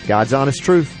 remember, God's honest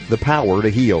truth, the power to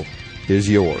heal is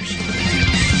yours.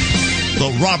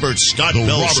 The Robert Scott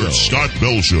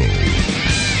Bell Show.